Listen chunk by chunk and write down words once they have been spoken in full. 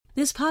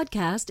This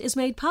podcast is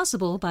made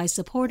possible by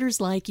supporters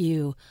like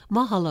you.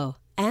 Mahalo.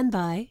 And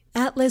by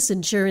Atlas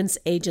Insurance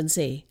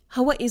Agency,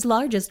 Hawaii's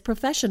largest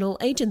professional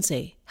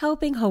agency,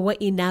 helping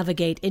Hawaii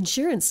navigate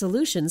insurance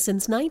solutions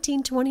since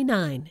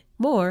 1929.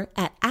 More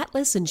at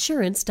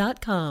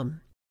atlasinsurance.com.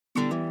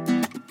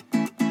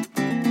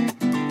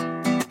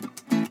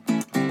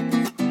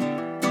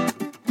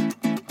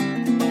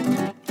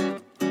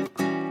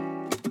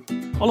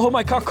 Aloha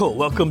mai kako.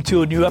 Welcome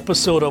to a new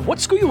episode of What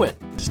School You Went?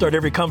 To start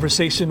every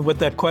conversation with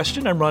that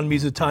question, I'm Ron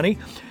Mizutani,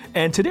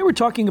 and today we're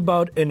talking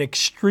about an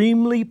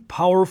extremely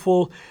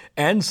powerful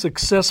and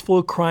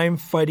successful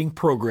crime-fighting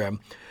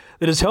program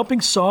that is helping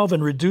solve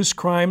and reduce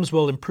crimes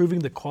while improving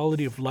the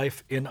quality of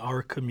life in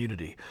our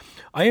community.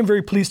 I am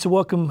very pleased to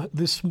welcome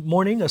this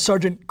morning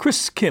Sergeant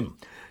Chris Kim,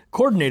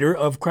 coordinator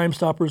of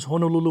CrimeStoppers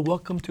Honolulu.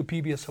 Welcome to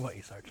PBS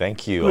Hawaii, Sergeant.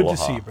 Thank you. Good Aloha.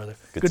 to see you, brother.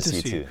 Good to see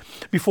you too.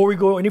 Before we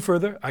go any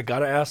further, I got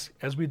to ask,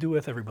 as we do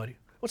with everybody,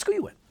 what school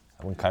you went?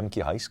 I went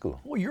Kaimuki High School.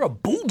 Oh, you're a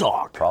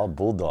bulldog. Proud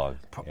bulldog.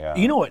 Yeah.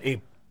 You know what?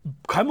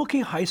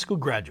 Kaimuki High School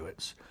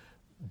graduates,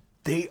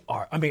 they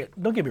are, I mean,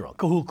 don't get me wrong,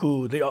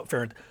 kahuku, they are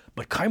fair,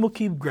 but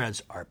Kaimuki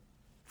grads are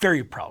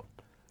very proud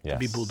to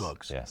be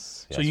bulldogs.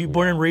 Yes. So you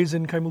born and raised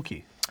in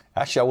Kaimuki?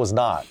 Actually, I was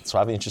not. So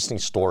I have an interesting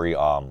story.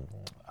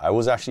 I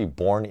was actually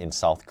born in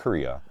South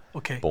Korea.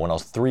 Okay. But when I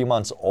was 3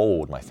 months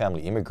old, my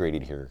family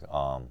immigrated here.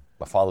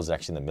 My father was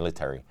actually in the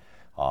military.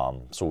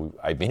 So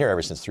I've been here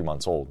ever since 3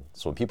 months old.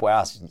 So when people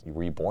ask,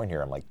 were you born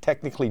here? I'm like,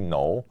 technically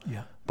no.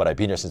 Yeah. But I've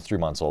been here since 3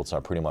 months old, so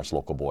I'm pretty much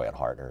local boy at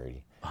heart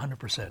already.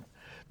 100%.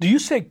 Do you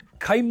say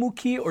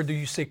Kaimuki or do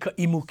you say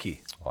Kaimuki?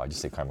 Oh, I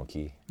just say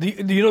Kaimuki. Do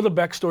you know the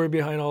backstory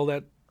behind all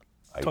that?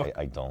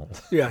 I don't.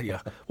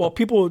 Yeah. Well,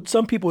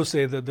 some people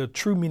say that the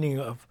true meaning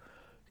of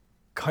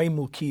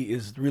Kaimuki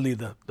is really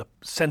the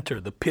center,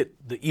 the pit,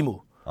 the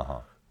imu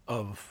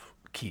of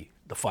ki,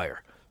 the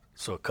fire.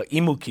 So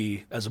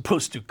Kaimuki as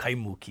opposed to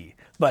Kaimuki.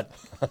 But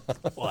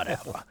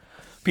whatever.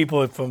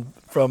 People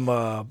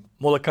from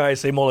Molokai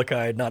say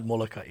Molokai, not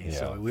Molokai. Yeah.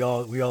 So we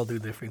all do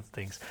different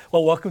things.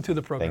 Well, welcome to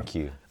the program. Thank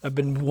you. I've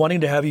been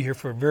wanting to have you here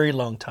for a very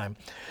long time.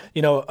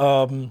 You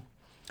know,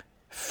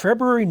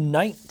 February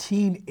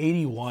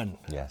 1981,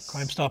 yes.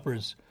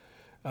 CrimeStoppers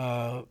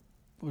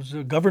was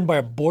governed by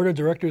a board of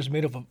directors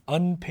made up of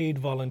unpaid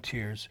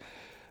volunteers.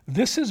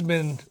 This has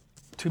been,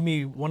 to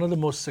me, one of the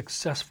most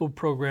successful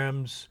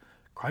programs,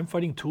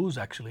 crime-fighting tools,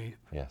 actually,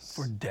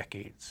 for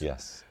decades.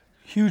 Yes.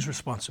 Huge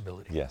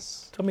responsibility.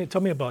 Yes. Tell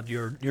me about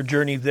your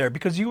journey there,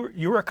 because you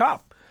were a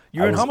cop.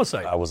 You were in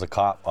homicide. I was a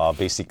cop.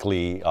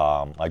 Basically,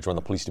 I joined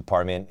the police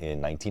department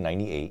in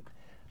 1998,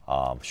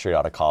 straight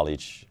out of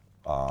college.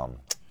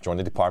 Joined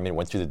the department,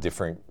 went through the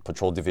different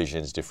patrol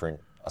divisions, different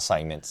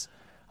assignments.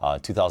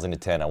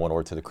 2010, I went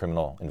over to the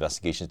criminal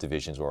investigations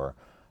divisions where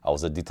I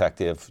was a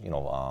detective,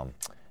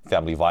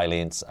 family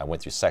violence. I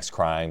went through sex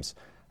crimes.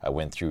 I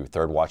went through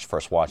third watch,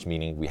 first watch,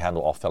 meaning we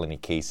handle all felony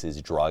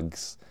cases,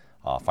 drugs,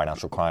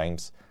 financial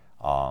crimes.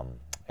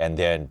 And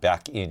then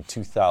back in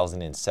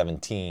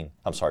 2016,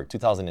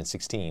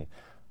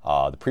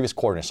 the previous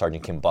coordinator,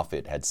 Sergeant Kim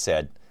Buffett, had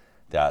said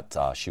that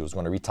she was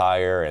going to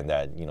retire and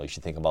that, you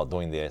should think about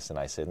doing this. And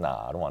I said,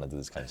 nah, I don't want to do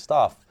this kind of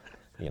stuff.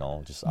 Be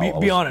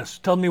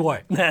honest. Tell me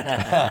why.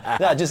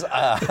 I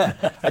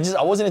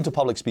wasn't into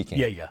public speaking.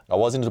 Yeah. I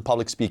wasn't into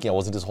public speaking. I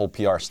wasn't this whole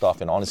PR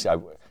stuff. And honestly,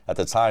 at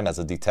the time, as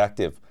a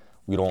detective,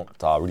 we don't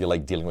really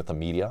like dealing with the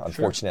media.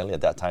 Unfortunately,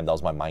 At that time, that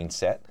was my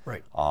mindset.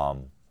 Right.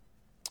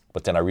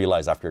 But then I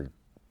realized after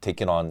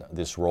taking on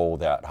this role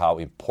that how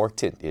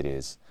important it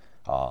is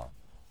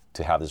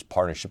to have this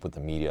partnership with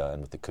the media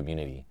and with the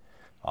community.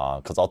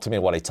 Because ultimately,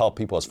 what I tell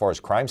people as far as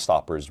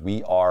CrimeStoppers,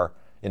 we are,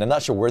 in a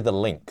nutshell, we're the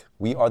link.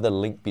 We are the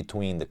link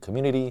between the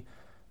community,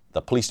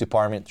 the police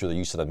department, through the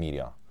use of the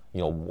media.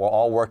 We're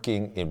all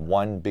working in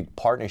one big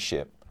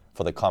partnership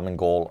for the common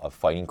goal of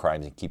fighting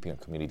crimes and keeping our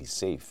community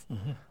safe.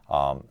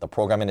 Mm-hmm. The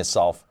program in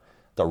itself,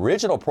 the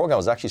original program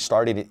was actually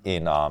started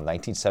in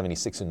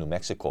 1976 in New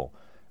Mexico.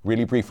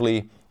 Really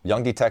briefly,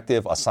 young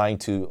detective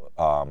assigned to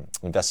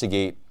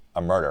investigate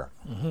a murder.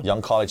 Mm-hmm.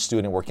 Young college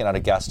student working at a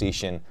gas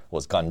station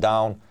was gunned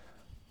down.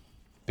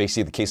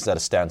 Basically, the case is at a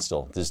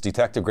standstill. This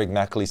detective, Greg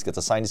McAleese, gets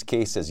assigned this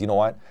case, says, you know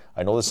what?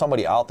 I know there's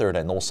somebody out there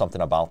that knows something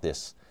about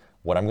this.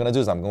 What I'm going to do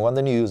is I'm going to go on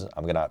the news.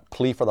 I'm going to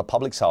plead for the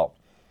public's help.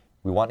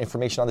 We want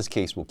information on this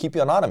case. We'll keep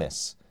you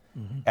anonymous,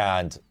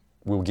 and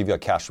we will give you a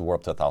cash reward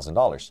up to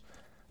 $1,000.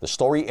 The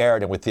story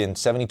aired, and within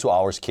 72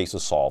 hours, case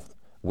was solved.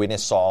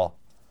 Witness saw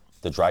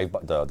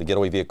the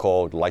getaway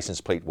vehicle, the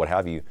license plate, what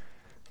have you.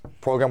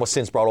 Program was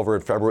since brought over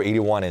in February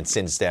 81, and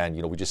since then,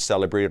 we just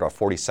celebrated our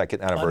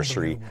 42nd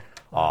anniversary.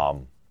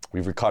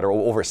 We've recovered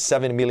over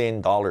 $7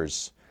 million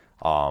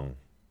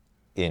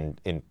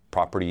in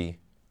property,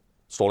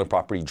 stolen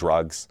property,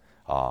 drugs,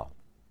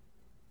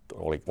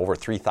 like over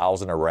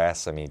 3,000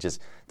 arrests. I mean, just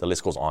the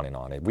list goes on and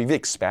on. We've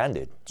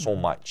expanded so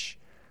much.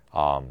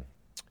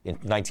 In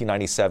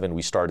 1997,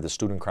 we started the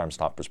Student Crime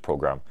Stoppers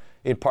program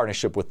in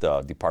partnership with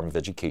the Department of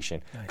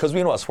Education. Because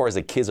we know as far as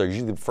the kids are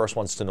usually the first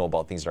ones to know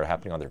about things that are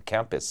happening on their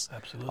campus.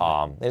 Absolutely.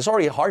 And it's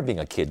already hard being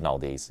a kid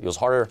nowadays. It was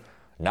harder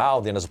now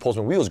than as opposed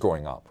to when we was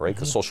growing up, right?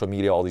 Because social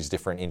media, all these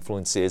different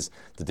influences,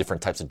 the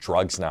different types of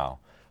drugs now.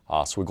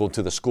 So we go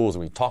to the schools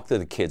and we talk to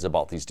the kids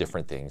about these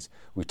different things.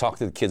 We talk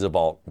to the kids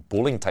about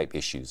bullying type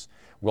issues.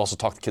 We also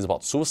talk to kids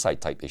about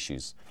suicide type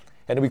issues.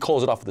 And then we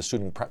close it off with the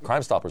Student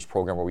Crime Stoppers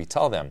program where we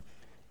tell them,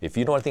 if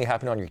you know anything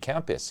happening on your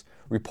campus,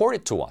 report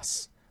it to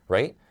us,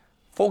 right?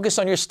 Focus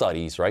on your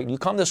studies, right? You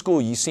come to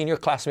school, you seen your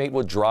classmate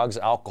with drugs,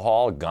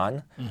 alcohol, a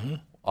gun.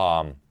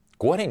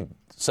 Go ahead and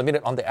submit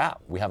it on the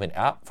app. We have an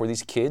app for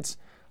these kids,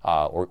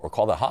 or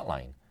call the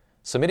hotline.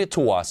 Submit it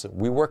to us.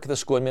 We work with the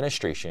school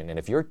administration, and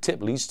if your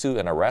tip leads to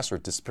an arrest or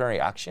disciplinary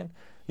action,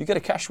 you get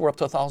a cash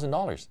reward up to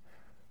 $1,000.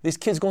 These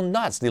kids go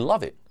nuts. They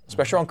love it,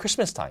 especially around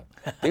Christmas time.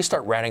 They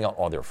start ratting out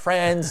all their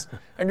friends,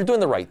 and they're doing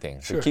the right thing.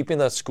 They're keeping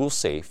the school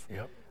safe.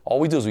 All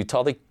we do is we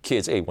tell the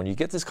kids, hey, when you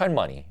get this kind of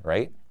money,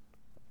 right,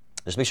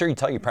 just make sure you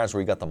tell your parents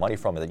where you got the money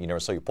from and that you never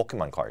sell your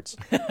Pokemon cards.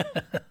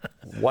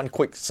 One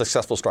quick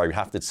successful story we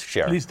have to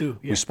share. Please do.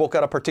 Yeah. We spoke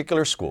at a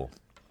particular school,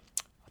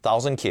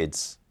 1,000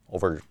 kids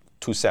over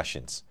 2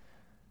 sessions.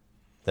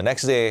 The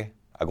next day,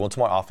 I go into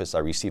my office, I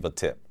receive a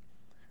tip.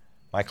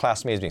 My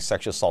classmate is being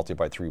sexually assaulted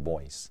by 3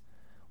 boys.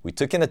 We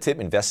took in the tip,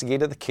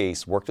 investigated the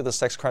case, worked with a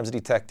sex crimes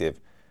detective.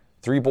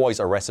 3 boys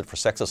arrested for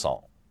sex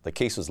assault. The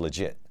case was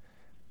legit.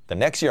 The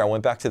next year, I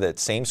went back to that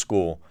same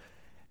school,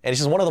 and it's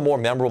just one of the more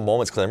memorable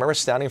moments because I remember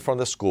standing in front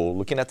of the school,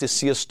 looking at this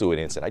sea of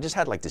students, and I just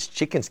had like this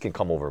chicken skin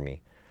come over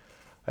me.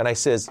 And I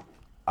says,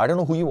 I don't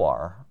know who you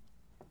are.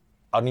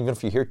 I don't even know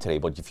if you're here today,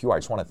 but if you are, I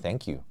just want to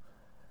thank you.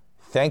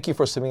 Thank you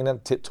for submitting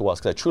that tip to us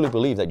because I truly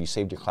believe that you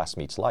saved your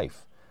classmate's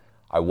life.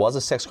 I was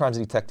a sex crimes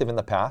detective in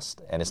the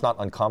past, and it's not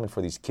uncommon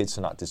for these kids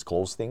to not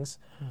disclose things,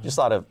 just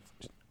out of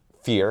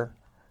fear,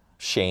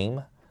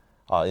 shame.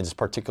 In this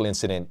particular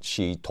incident,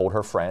 she told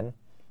her friend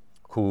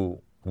who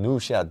knew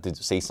she had to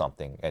say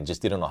something and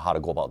just didn't know how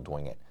to go about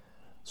doing it.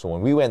 So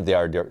when we went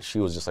there she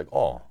was just like,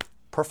 oh,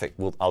 perfect.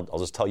 I'll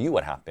just tell you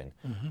what happened.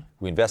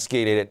 We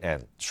investigated it,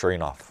 and sure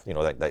enough,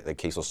 that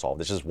case was solved.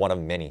 This is one of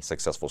many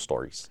successful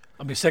stories.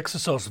 I mean, sex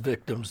assault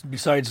victims,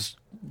 besides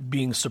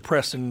being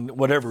suppressed and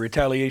whatever,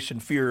 retaliation,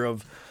 fear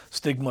of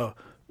stigma,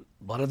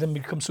 a lot of them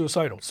become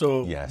suicidal.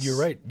 So you're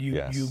right.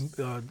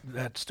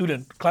 That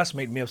student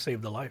classmate may have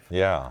saved a life.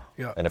 Yeah.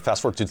 And then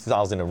fast forward to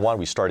 2001,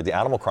 we started the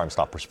Animal Crime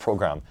Stoppers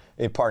program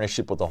in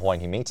partnership with the Hawaiian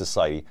Humane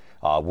Society,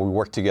 where we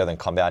work together in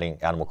combating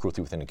animal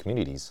cruelty within the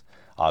communities.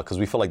 Because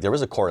we feel like there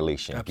is a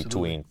correlation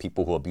between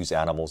people who abuse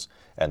animals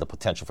and the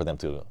potential for them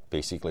to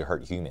basically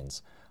hurt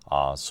humans.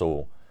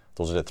 So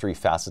those are the 3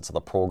 facets of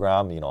the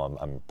program.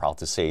 I'm proud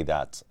to say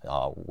that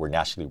we're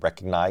nationally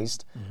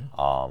recognized.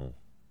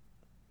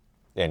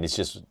 And it's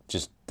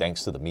just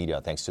thanks to the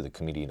media, thanks to the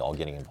community and all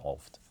getting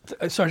involved.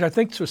 Sarge,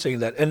 thanks for saying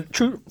that. And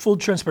full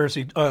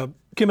transparency,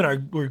 Kim and I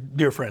were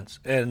dear friends.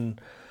 And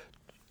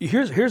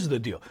here's the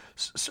deal.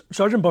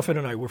 Sergeant Buffett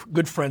and I were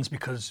good friends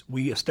because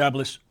we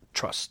established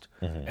trust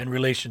and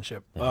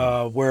relationship,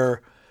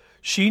 where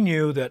she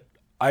knew that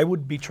I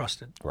would be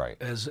trusted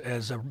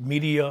as a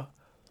media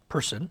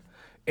person,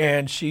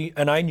 and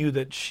I knew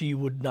that she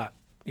would not,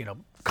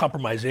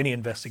 compromise any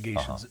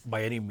investigations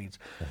by any means.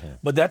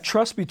 But that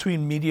trust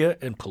between media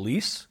and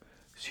police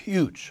is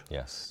huge.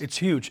 Yes, it's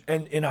huge,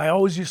 and I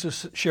always used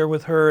to share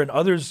with her and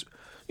others,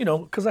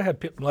 because I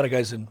had a lot of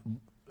guys in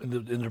the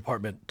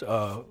department.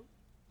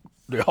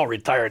 They're all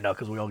retired now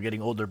because we're all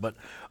getting older, but.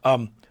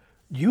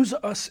 Use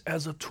us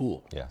as a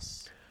tool.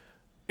 Yes.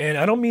 And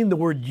I don't mean the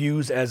word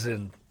use as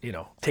in,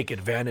 take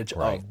advantage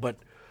of, but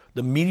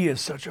the media is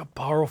such a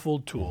powerful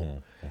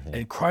tool.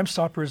 And Crime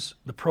Stoppers,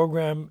 the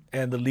program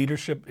and the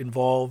leadership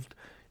involved,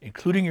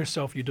 including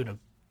yourself, you're doing an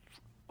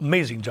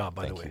amazing job,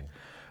 by the way.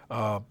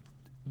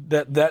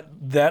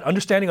 That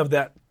understanding of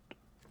that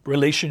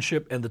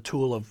relationship and the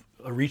tool of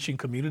a reaching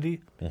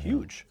community,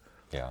 huge.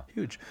 Yeah.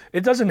 Huge.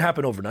 It doesn't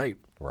happen overnight.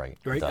 Right.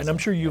 And I'm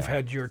sure you've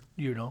had your,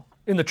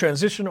 in the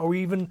transition, or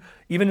even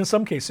in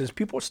some cases,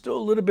 people are still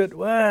a little bit,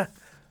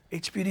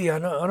 HPD,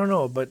 I don't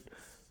know, but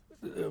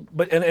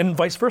and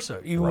vice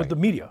versa, even with the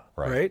media,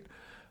 right?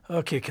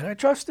 Okay, can I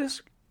trust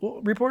this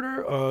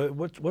reporter?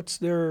 What's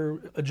their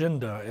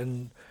agenda?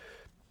 And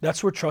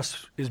that's where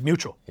trust is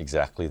mutual.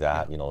 Exactly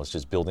that. It's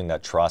just building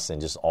that trust and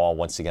just all,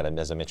 once again,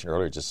 as I mentioned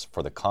earlier, just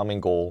for the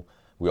common goal.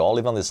 We all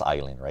live on this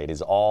island, right?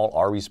 It's all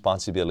our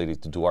responsibility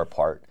to do our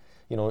part,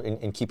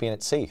 in keeping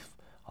it safe.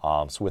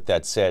 So with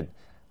that said,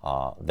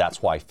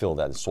 that's why I feel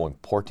that it's so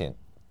important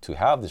to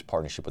have this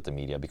partnership with the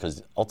media,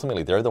 because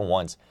ultimately they're the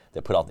ones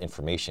that put out the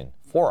information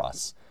for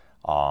us.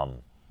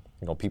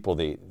 People,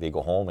 they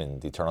go home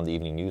and they turn on the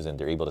evening news and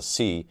they're able to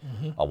see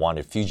a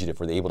wanted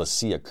fugitive, or they're able to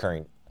see the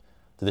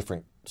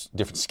different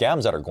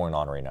scams that are going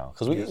on right now.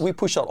 Because we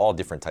push out all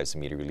different types of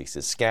media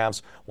releases: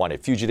 scams,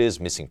 wanted fugitives,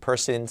 missing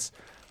persons.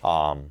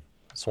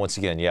 So once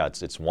again,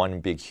 it's one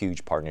big,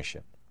 huge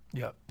partnership.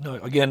 Yeah. No,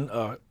 again,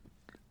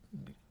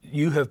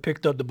 you have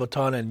picked up the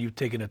baton and you've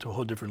taken it to a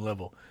whole different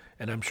level.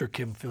 And I'm sure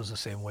Kim feels the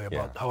same way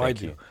about how I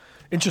do.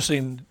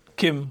 Interesting,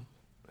 Kim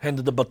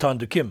handed the baton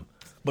to Kim.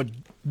 but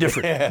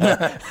different.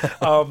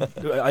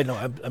 I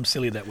know I'm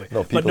silly that way.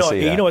 No, but people no,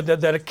 say you that. know what,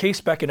 that a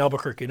case back in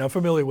Albuquerque, and I'm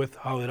familiar with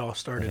how it all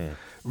started,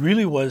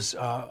 really was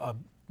a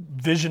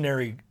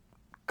visionary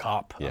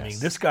cop. I mean, Yes.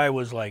 this guy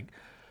was like,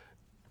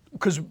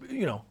 because,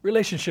 you know,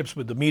 relationships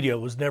with the media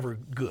was never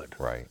good.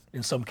 Right.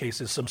 In some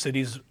cases, some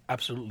cities,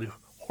 absolutely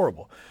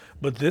horrible.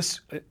 But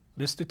this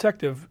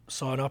detective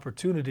saw an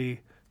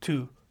opportunity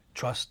to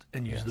trust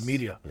and use the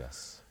media.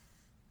 Yes.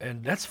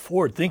 And that's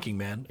forward thinking,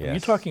 man. And you're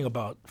Yes. talking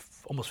about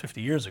almost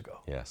 50 years ago.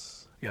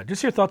 Yes. Yeah,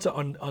 just your thoughts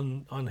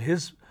on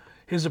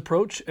his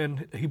approach,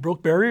 and he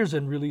broke barriers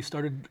and really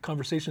started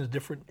conversations,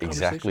 different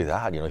Exactly conversations.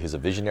 that. You know, he's a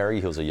visionary.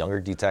 He was a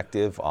younger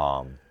detective.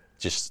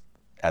 Just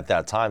at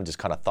that time, just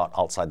kind of thought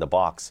outside the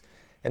box.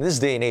 In this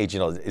day and age, you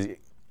know,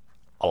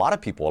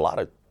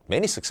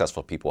 many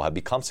successful people have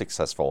become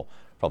successful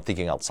from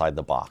thinking outside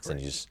the box and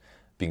just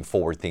being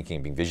forward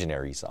thinking, being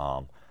visionaries.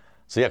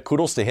 So yeah,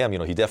 kudos to him. You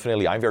know,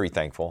 I'm very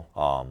thankful.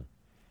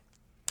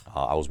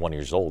 I was 1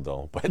 year old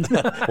though,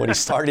 but when he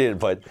started,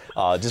 but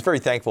just very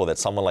thankful that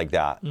someone like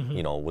that,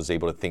 you know, was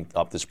able to think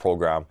up this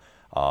program.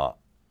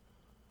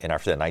 And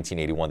after that,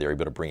 1981, they were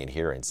able to bring it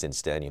here. And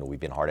since then, you know, we've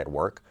been hard at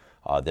work.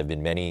 There have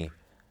been many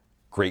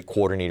great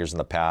coordinators in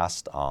the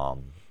past.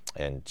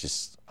 And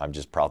I'm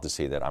just proud to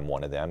say that I'm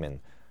one of them. And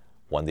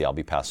one day I'll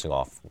be passing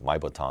off my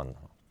baton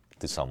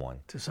to someone.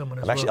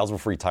 I'm actually eligible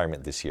for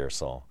retirement this year,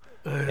 so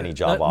any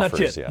job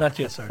offers. Not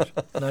yet, Sarge.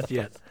 Not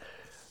yet.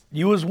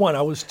 You was 1,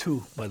 I was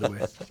 2, by the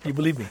way. You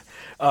believe me?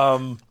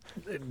 No,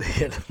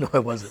 I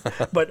wasn't.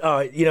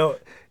 But you know,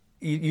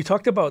 you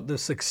talked about the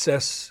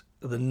success,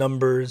 the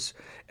numbers,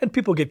 and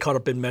people get caught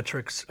up in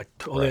metrics. I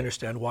totally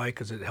understand why,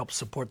 because it helps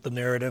support the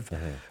narrative.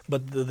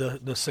 But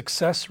the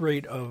success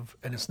rate of,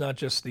 and it's not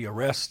just the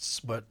arrests,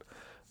 but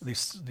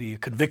the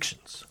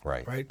convictions,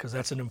 right? Because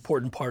that's an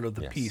important part of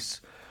the piece.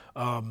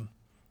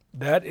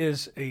 That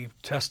is a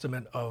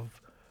testament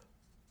of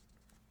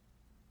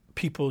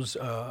people's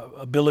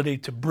ability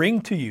to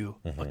bring to you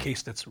a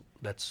case that's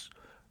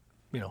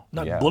you know,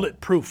 not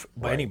bulletproof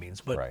by any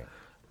means, but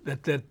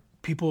that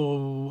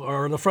people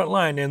are on the front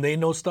line and they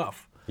know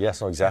stuff.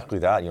 Yes, no, exactly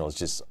that. You know, it's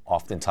just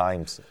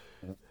oftentimes,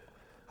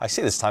 I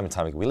say this time and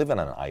time again, we live on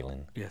an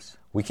island. Yes.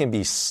 We can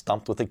be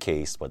stumped with a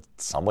case, but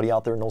somebody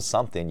out there knows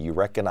something. You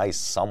recognize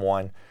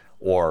someone,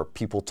 or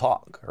people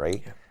talk,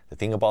 right? Yeah. The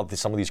thing about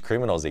some of these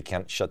criminals, they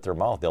can't shut their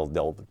mouth.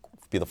 They'll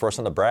be the first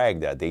one to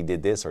brag that they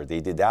did this or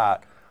they did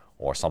that,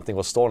 or something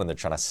was stolen, they're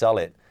trying to sell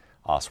it.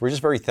 So we're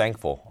just very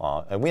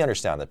thankful. And we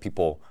understand that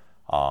people,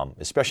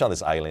 especially on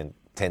this island,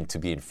 tend to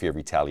be in fear of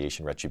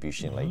retaliation,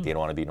 retribution. Like, they don't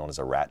want to be known as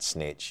a rat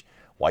snitch.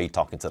 Why are you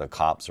talking to the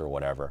cops or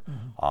whatever?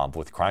 But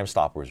with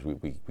CrimeStoppers,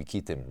 we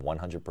keep them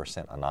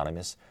 100%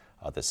 anonymous.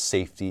 The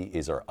safety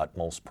is our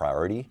utmost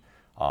priority.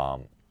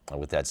 And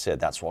with that said,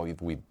 that's why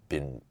we've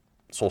been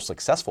so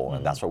successful,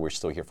 and that's why we're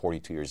still here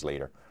 42 years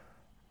later.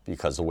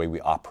 Because the way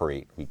we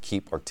operate, we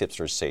keep our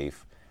tipsters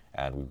safe,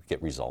 and we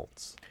get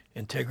results.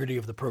 Integrity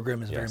of the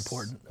program is very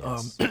important.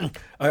 Yes.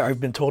 I've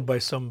been told by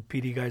some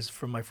PD guys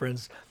from my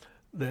friends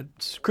that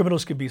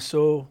criminals can be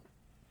so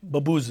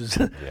baboozes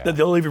that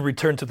they'll even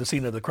return to the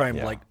scene of the crime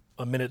like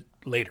a minute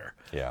later,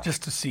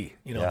 just to see,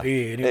 you know,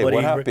 hey, anybody? Hey,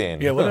 what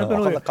happened? Yeah, what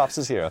happened? The cops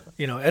is here.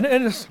 You know,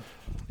 and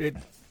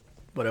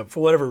whatever,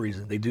 for whatever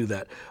reason they do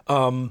that.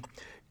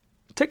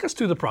 Take us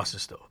through the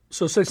process, though.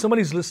 So, say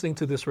somebody's listening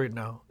to this right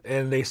now,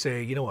 and they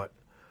say, you know what?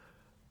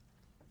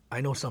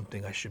 I know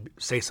something. I should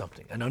say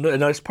something. And I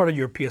know it's part of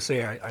your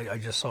PSA I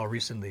just saw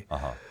recently.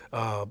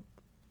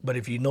 But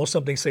if you know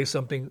something, say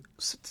something.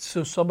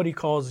 So somebody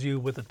calls you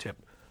with a tip.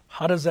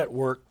 How does that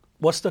work?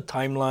 What's the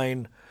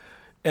timeline?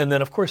 And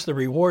then, of course, the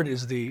reward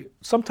is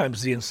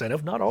sometimes the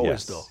incentive, not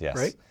always, though,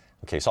 right?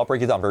 Okay, so I'll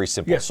break it down very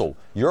simple. Yes. So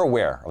you're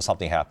aware of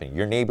something happening.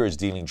 Your neighbor is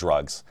dealing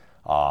drugs,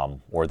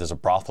 or there's a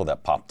brothel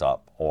that popped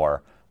up,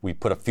 or we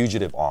put a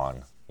fugitive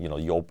on. You know,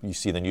 you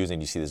see the news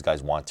and you see this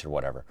guy's wanted or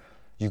whatever.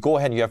 You go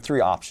ahead and you have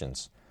 3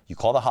 options. You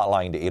call the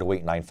hotline to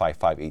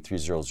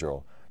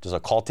 808-955-8300. There's a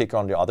call taker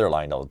on the other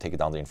line that will take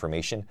down the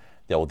information.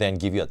 They will then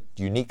give you a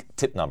unique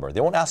tip number. They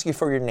won't ask you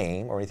for your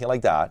name or anything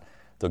like that.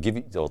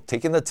 They'll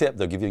take in the tip,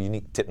 they'll give you a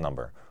unique tip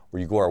number. Or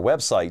you go to our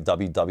website,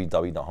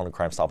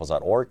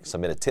 www.homelandcrimestoppers.org,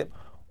 submit a tip.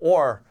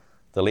 Or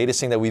the latest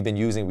thing that we've been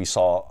using, we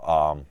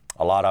saw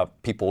a lot of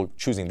people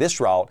choosing this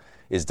route,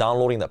 is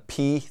downloading the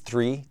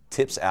P3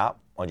 Tips app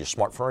on your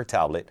smartphone or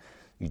tablet.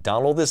 You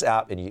download this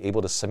app and you're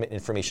able to submit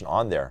information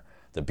on there.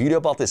 The beauty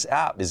about this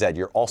app is that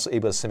you're also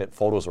able to submit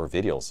photos or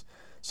videos.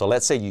 So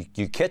let's say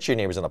you catch your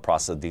neighbors in the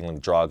process of dealing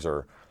drugs,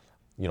 or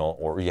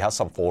you have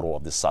some photo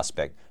of the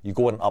suspect. You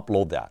go and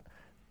upload that.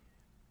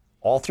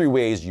 All 3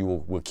 ways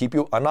will keep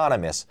you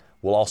anonymous.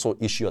 We'll also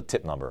issue a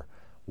tip number.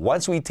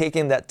 Once we take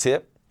in that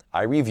tip,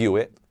 I review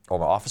it, or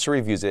my officer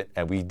reviews it,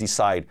 and we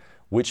decide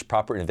which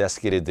proper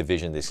investigative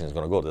division this thing is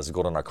going to go. Does it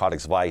go to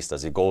narcotics vice?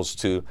 Does it go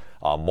to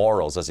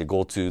morals? Does it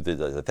go to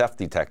the theft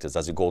detectives?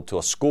 Does it go to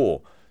a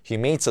school,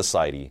 humane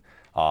society?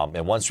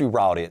 And once we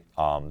route it,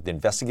 the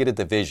investigative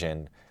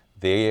division,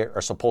 they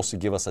are supposed to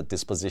give us a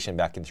disposition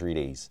back in 3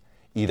 days.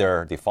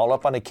 Either they follow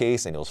up on the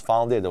case and it was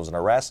founded, there was an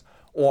arrest,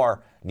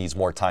 or needs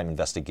more time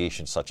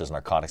investigation, such as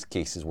narcotics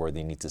cases where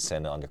they need to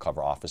send an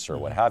undercover officer or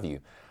what have you.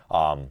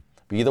 But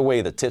either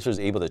way, the tipster is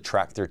able to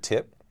track their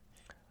tip.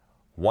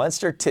 Once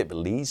their tip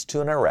leads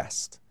to an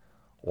arrest,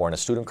 or in a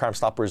student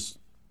CrimeStoppers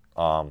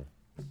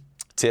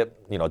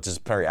tip,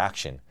 disciplinary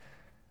action,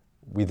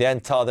 we then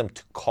tell them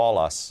to call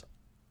us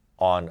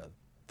on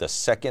the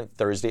second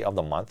Thursday of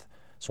the month.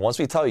 So once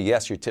we tell you,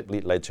 yes, your tip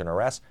led to an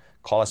arrest,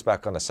 call us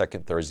back on the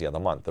second Thursday of the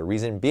month. The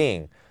reason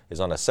being is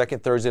on the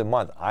second Thursday of the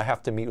month, I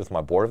have to meet with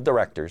my board of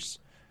directors,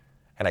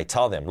 and I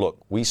tell them, look,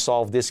 we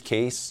solved this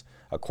case.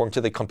 According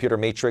to the computer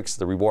matrix,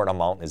 the reward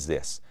amount is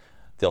this.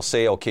 They'll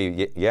say,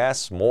 okay,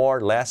 yes,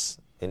 more, less.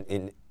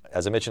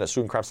 As I mentioned, at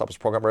Student CrimeStoppers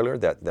program earlier,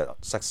 that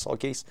sex assault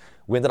case,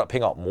 we ended up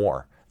paying out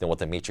more than what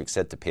the matrix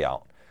said to pay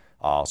out.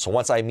 So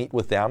once I meet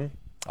with them,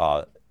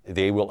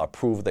 they will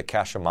approve the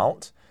cash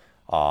amount.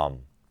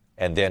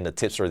 And then the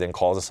tipster then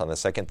calls us on the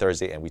second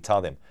Thursday, and we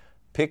tell them,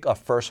 pick a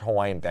First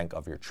Hawaiian Bank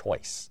of your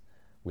choice.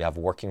 We have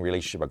a working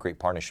relationship, a great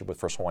partnership with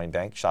First Hawaiian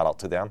Bank. Shout out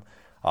to them.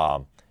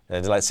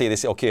 And let's say they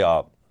say, okay,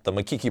 the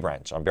Makiki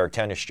branch on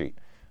Beretania Street.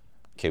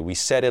 Okay, we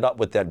set it up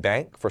with that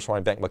bank, First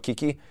Hawaiian Bank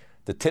Makiki.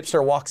 The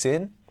tipster walks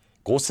in,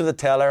 goes to the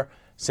teller,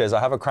 says, I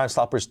have a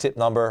CrimeStoppers tip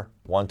number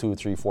 1, 2,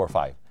 3, 4,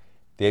 5.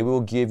 They will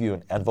give you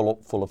an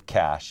envelope full of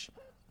cash,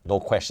 no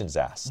questions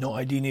asked. No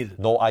ID needed.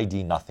 No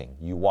ID, nothing.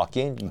 You walk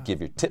in, you give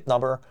your tip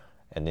number,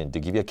 and then they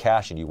give you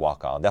cash and you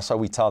walk out. That's why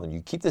we tell them,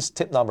 you keep this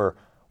tip number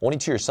only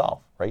to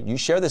yourself, right? You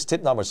share this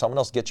tip number, someone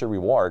else gets your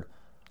reward.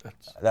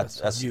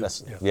 That's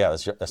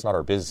not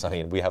our business. I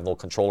mean, we have no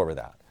control over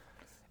that.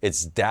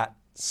 It's that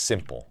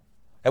simple.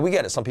 And we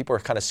get it. Some people are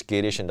kind of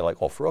skittish and they're like,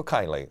 oh, for real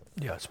kind, like.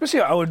 Yeah, especially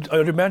I would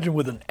imagine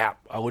with an app,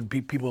 I would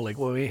be people like,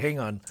 well, hey, hang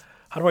on.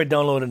 How do I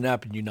download an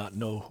app and you not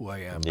know who I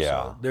am?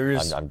 Yeah, so there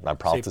is. I'm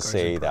proud to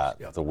say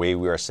that the way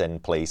we are set in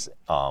place,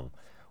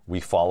 we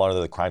fall under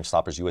the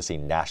CrimeStoppers USA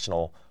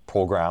national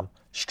program,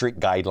 strict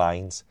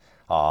guidelines.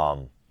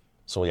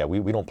 So yeah,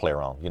 we don't play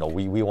around.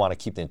 We want to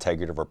keep the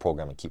integrity of our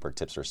program and keep our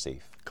tipsters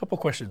safe. A couple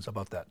questions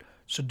about that.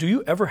 So do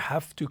you ever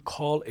have to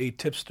call a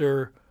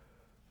tipster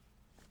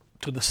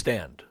to the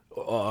stand?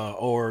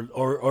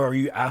 Or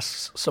you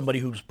ask somebody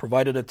who's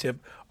provided a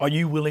tip, are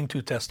you willing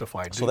to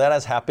testify? So that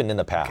has happened in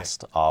the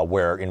past,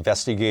 where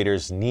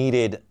investigators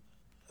needed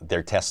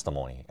their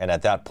testimony. And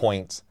at that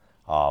point,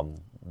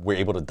 we're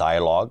able to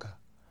dialogue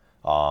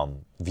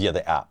via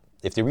the app.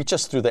 If they reach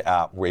us through the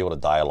app, we're able to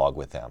dialogue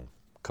with them,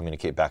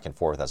 communicate back and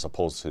forth, as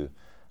opposed to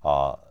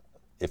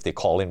if they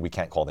call in, we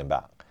can't call them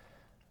back.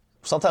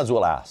 Sometimes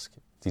we'll ask.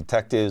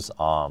 Detectives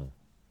want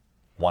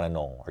to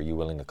know, are you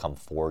willing to come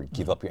forward,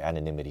 give up your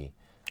anonymity,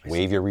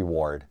 waive your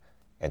reward,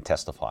 and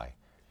testify?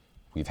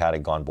 We've had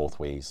it gone both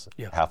ways.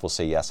 Yeah. Half will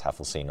say yes, half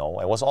will say no.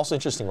 And what's also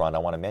interesting, Ron, I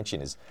want to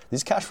mention is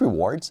these cash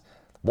rewards,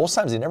 most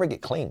times they never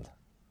get claimed.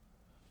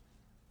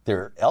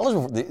 They're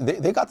eligible.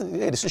 They got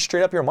this is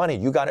straight up your money.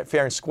 You got it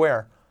fair and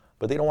square,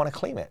 but they don't want to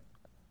claim it.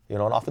 And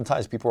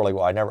oftentimes people are like,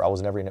 well, I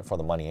was never in it for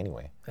the money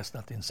anyway. That's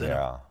not the incentive.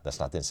 Yeah, that's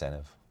not the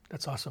incentive.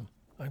 That's awesome.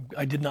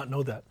 I did not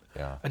know that.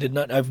 Yeah.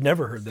 I've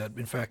never heard that.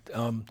 In fact,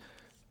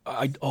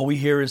 all we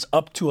hear is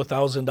up to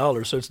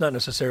 $1,000, so it's not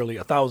necessarily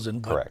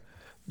 1,000, but correct.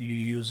 You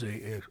use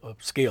a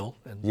scale.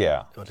 And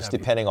just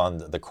depending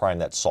on the crime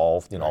that's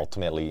solved. Right.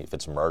 Ultimately, if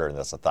it's murder,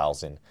 that's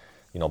 1,000.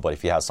 But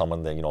if you have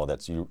someone that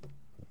that's you're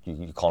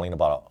calling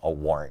about a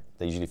warrant,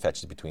 they usually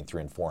fetches between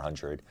 300 and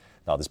 400.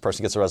 Now this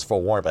person gets arrested for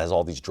a warrant, but has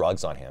all these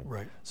drugs on him.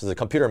 Right. So the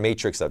computer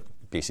matrix that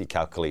basically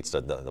calculates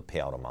the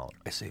payout amount.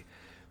 I see.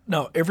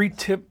 Now every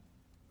tip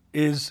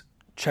is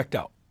checked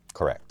out.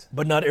 Correct.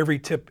 But not every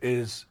tip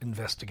is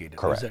investigated.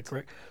 Correct. Is that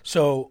correct?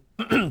 So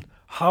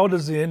how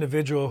does the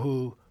individual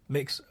who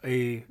makes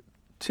a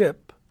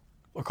tip,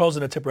 or calls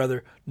in a tip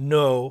rather,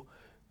 know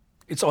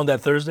it's on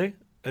that Thursday?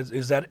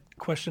 Is that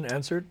question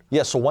answered?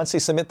 Yeah, so once they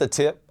submit the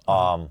tip,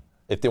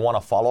 if they want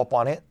to follow up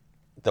on it,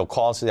 they'll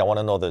call and say, I want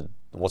to know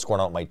what's going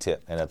on with my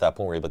tip. And at that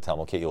point, we're able to tell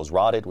them, okay, it was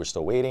routed, we're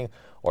still waiting,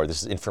 or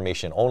this is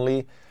information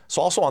only.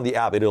 So also on the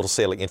app, it'll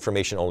say like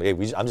information only.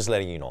 Hey, I'm just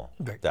letting you know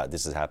that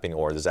this is happening,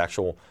 or there's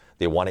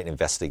they want it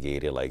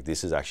investigated, like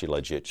this is actually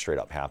legit, straight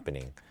up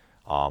happening.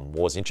 What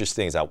was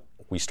interesting is that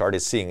we started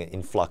seeing an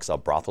influx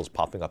of brothels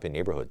popping up in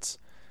neighborhoods.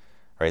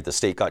 Right, the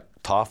state got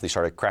tough. They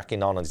started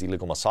cracking down on these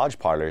illegal massage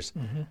parlors,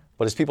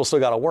 but these people still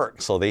got to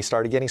work. So they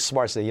started getting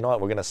smart. Say, you know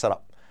what, we're going to set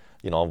up,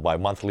 by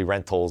monthly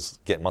rentals,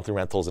 get monthly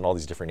rentals in all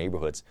these different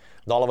neighborhoods.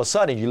 And all of a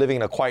sudden, you're living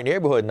in a quiet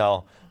neighborhood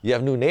now. You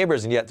have new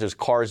neighbors, and yet there's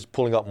cars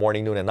pulling up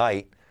morning, noon, and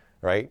night,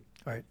 right?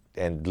 Right.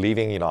 And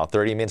leaving,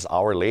 30 minutes,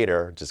 hour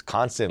later, just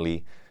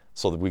constantly.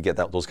 So that we get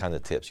those kinds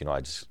of tips.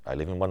 I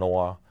live in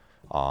Manoa,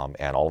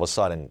 and all of a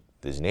sudden,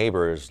 these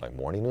neighbors, like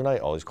morning, noon, night,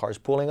 all these cars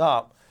pulling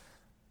up.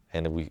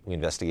 And we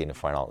investigate and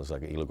find out it was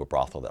like an illegal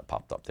brothel that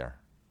popped up there.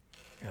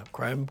 Yeah,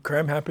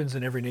 crime happens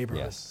in every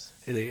neighborhood. Yes.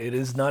 It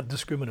is not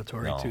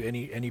discriminatory to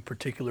any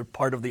particular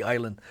part of the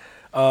island.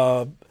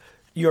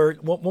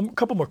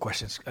 Couple more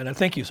questions, and I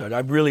thank you, sir.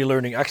 I'm really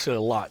learning actually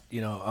a lot.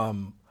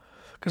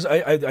 Because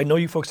I know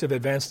you folks have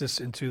advanced this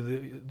into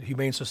the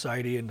Humane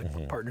Society and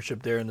the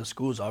partnership there, and the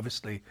schools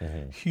obviously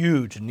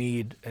huge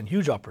need and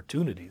huge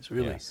opportunities.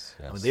 Really, Yes.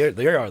 I mean,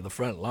 they are the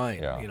front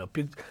line. Yeah. You know,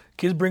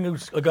 kids bring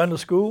a gun to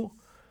school,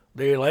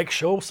 they like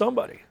show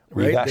somebody.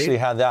 Right? We've actually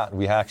had that.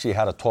 We actually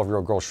had a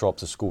 12-year-old girl show up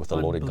to school with a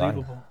loaded gun.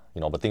 Unbelievable.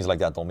 You know, but things like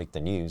that don't make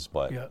the news.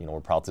 But Yeah. you know, we're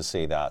proud to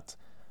say that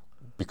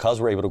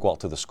because we're able to go out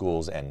to the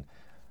schools and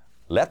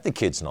let the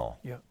kids know,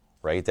 Yeah.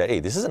 right, that hey,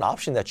 this is an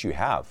option that you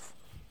have.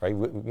 Right,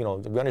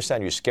 we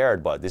understand you're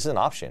scared, but this is an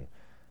option.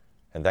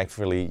 And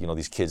thankfully, you know,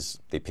 these kids,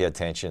 they pay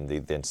attention. They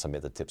then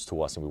submit the tips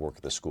to us, and we work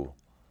at the school.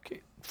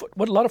 Okay.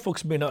 What a lot of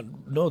folks may not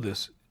know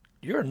this,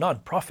 you're a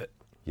nonprofit.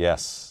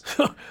 Yes.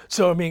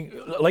 So, I mean,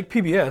 like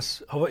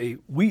PBS, Hawaii,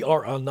 we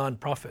are a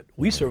nonprofit.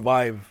 We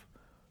survive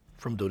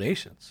from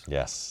donations.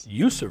 Yes.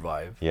 You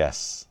survive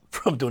Yes.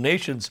 from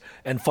donations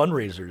and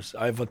fundraisers.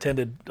 I've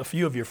attended a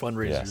few of your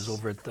fundraisers Yes.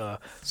 over at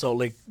Salt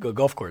Lake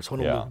Golf Course,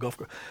 Honolulu Yeah. Golf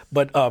Course.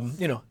 But,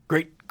 you know,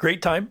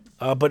 great time.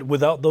 But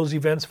without those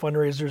events,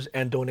 fundraisers,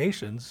 and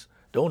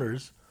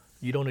donors,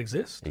 you don't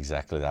exist.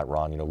 Exactly that,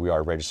 Ron. You know, we are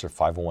a registered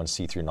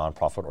 501c3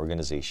 nonprofit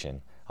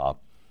organization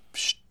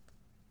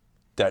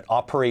that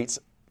operates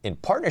in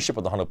partnership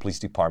with the Honolulu Police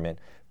Department,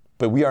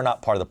 but we are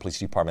not part of the police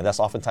department. That's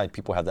oftentimes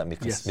people have that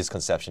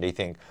misconception. They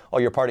think, oh,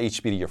 you're part of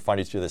HPD, you're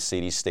funded through the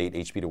city, state,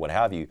 HPD, what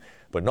have you.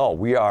 But no,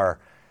 we are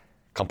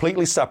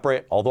completely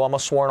separate. Although I'm a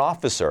sworn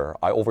officer,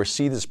 I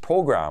oversee this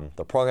program.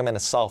 The program in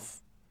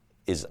itself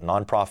is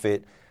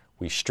nonprofit.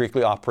 We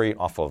strictly operate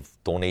off of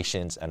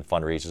donations and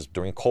fundraisers.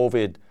 During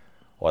COVID,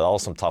 well, that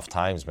was some tough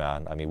times,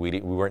 man. I mean, we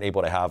weren't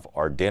able to have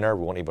our dinner.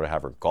 We weren't able to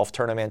have our golf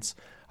tournaments.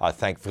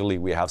 Thankfully,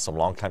 we have some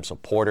longtime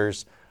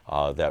supporters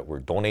that were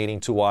donating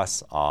to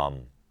us.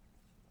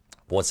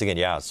 Once again,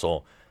 yeah,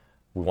 so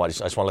I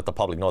just want to let the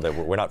public know that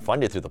we're not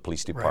funded through the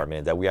police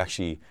department, that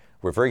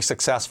we're very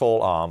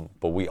successful,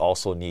 but we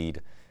also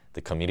need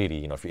the community.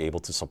 You know, if you're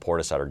able to support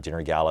us at our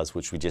dinner galas,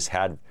 which we just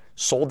had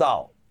sold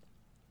out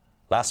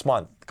last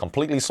month,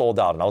 completely sold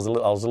out. And I was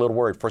a little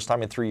worried. First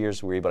time in 3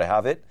 years we were able to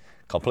have it,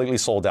 completely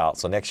sold out.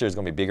 So next year is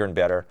going to be bigger and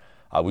better.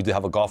 We do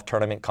have a golf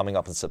tournament coming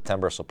up in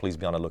September, so please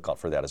be on the lookout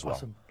for that as well.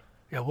 Awesome.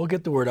 Yeah, we'll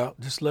get the word out.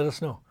 Just let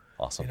us know.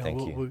 Awesome, You know,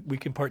 thank you. We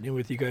can partner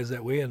with you guys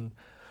that way, and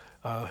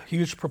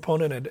huge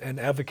proponent and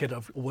advocate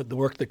of what the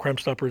work that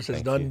CrimeStoppers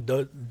has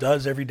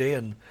does every day,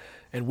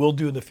 and will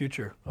do in the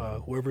future,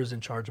 whoever is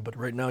in charge. But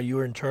right now, you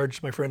are in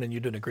charge, my friend, and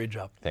you're doing a great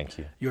job. Thank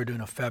you. You are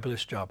doing a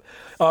fabulous job.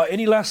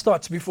 Any last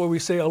thoughts before we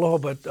say aloha?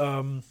 But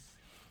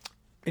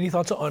any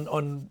thoughts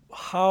on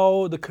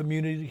how the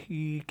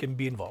community can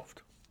be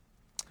involved?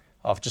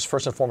 Just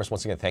first and foremost,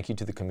 once again, thank you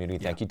to the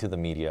community, thank you to the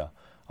media,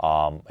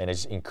 and I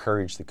just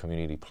encourage the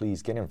community,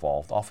 please get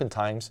involved.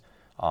 Oftentimes,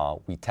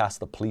 we task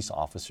the police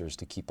officers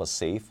to keep us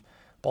safe,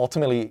 but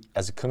ultimately,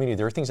 as a community,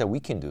 there are things that we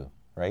can do,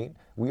 right?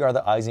 We are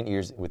the eyes and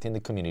ears within the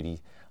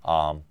community,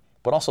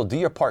 but also do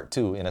your part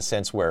too, in a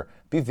sense where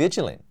be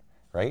vigilant,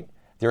 right?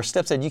 There are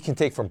steps that you can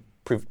take from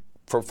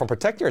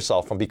protecting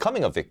yourself from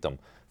becoming a victim.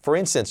 For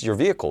instance, your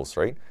vehicles,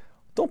 right?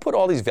 Don't put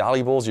all these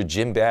valuables, your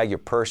gym bag, your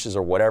purses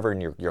or whatever in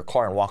your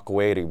car and walk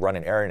away to run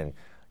an errand and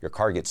your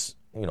car gets,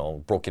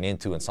 broken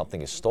into and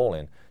something is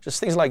stolen. Just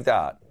things like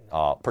that.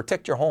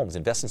 Protect your homes,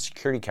 invest in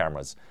security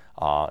cameras,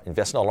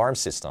 invest in alarm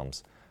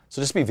systems.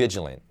 So just be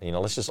vigilant.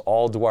 Let's just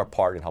all do our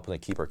part in helping to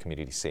keep our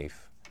community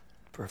safe.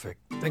 Perfect.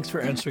 Thanks for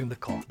answering the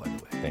call, by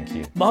the way. Thank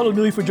you. Mahalo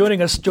nui for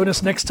joining us. Join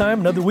us next time,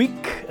 another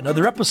week,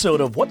 another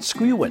episode of What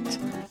School You Went.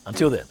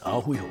 Until then,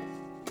 ahui ho.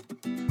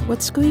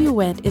 What School You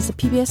Went is a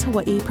PBS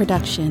Hawaii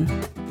production.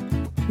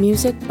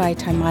 Music by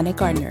Taimane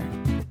Gardner.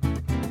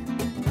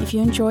 If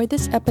you enjoyed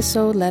this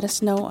episode, let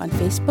us know on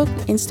Facebook,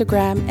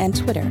 Instagram, and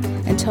Twitter,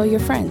 and tell your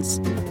friends.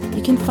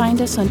 You can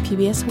find us on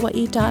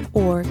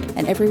pbshawaii.org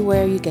and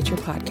everywhere you get your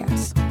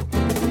podcasts.